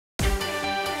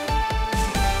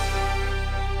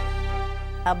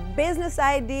A business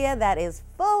idea that is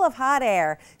full of hot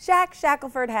air. Shaq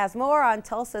Shackelford has more on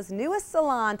Tulsa's newest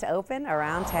salon to open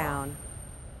around town.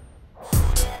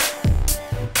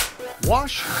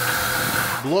 Wash,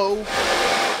 blow,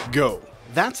 go.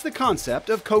 That's the concept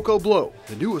of Coco Blow,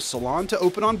 the newest salon to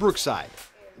open on Brookside.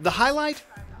 The highlight?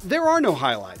 There are no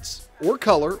highlights, or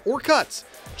color, or cuts,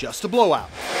 just a blowout.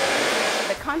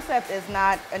 The concept is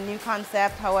not a new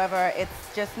concept, however,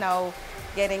 it's just now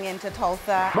getting into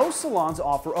Tulsa. Most salons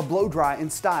offer a blow dry in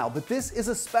style, but this is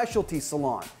a specialty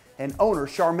salon. And owner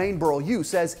Charmaine Burrell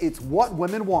says it's what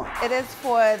women want. It is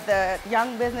for the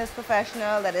young business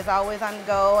professional that is always on the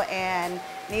go and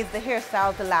needs the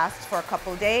hairstyle to last for a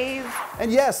couple days.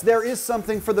 And yes, there is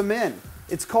something for the men.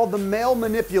 It's called the Male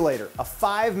Manipulator, a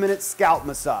 5-minute scalp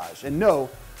massage. And no,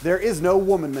 there is no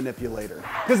woman manipulator.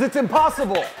 Because it's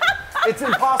impossible. It's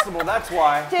impossible, that's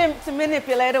why. To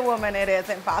manipulate a woman, it is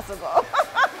impossible.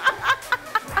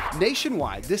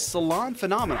 Nationwide, this salon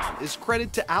phenomenon is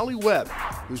credited to Allie Webb,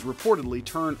 who's reportedly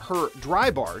turned her dry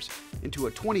bars into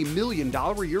a $20 million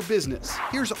a year business.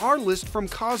 Here's our list from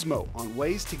Cosmo on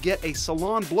ways to get a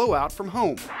salon blowout from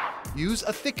home. Use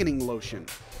a thickening lotion.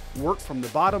 Work from the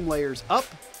bottom layers up.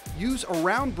 Use a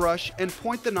round brush and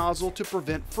point the nozzle to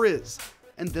prevent frizz.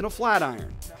 And then a flat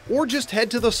iron. Or just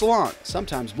head to the salon.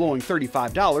 Sometimes blowing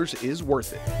 $35 is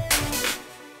worth it.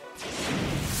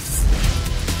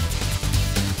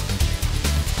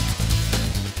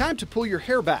 Time to pull your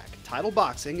hair back. Title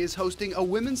Boxing is hosting a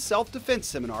women's self-defense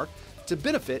seminar to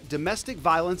benefit domestic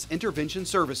violence intervention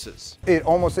services. It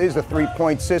almost is a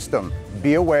 3-point system.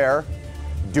 Be aware,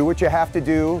 do what you have to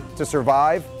do to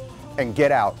survive, and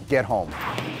get out, get home.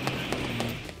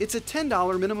 It's a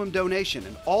 $10 minimum donation,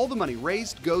 and all the money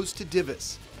raised goes to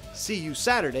Divis. See you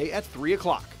Saturday at 3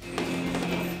 o'clock.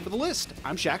 For the list,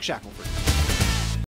 I'm Shaq Shackelford.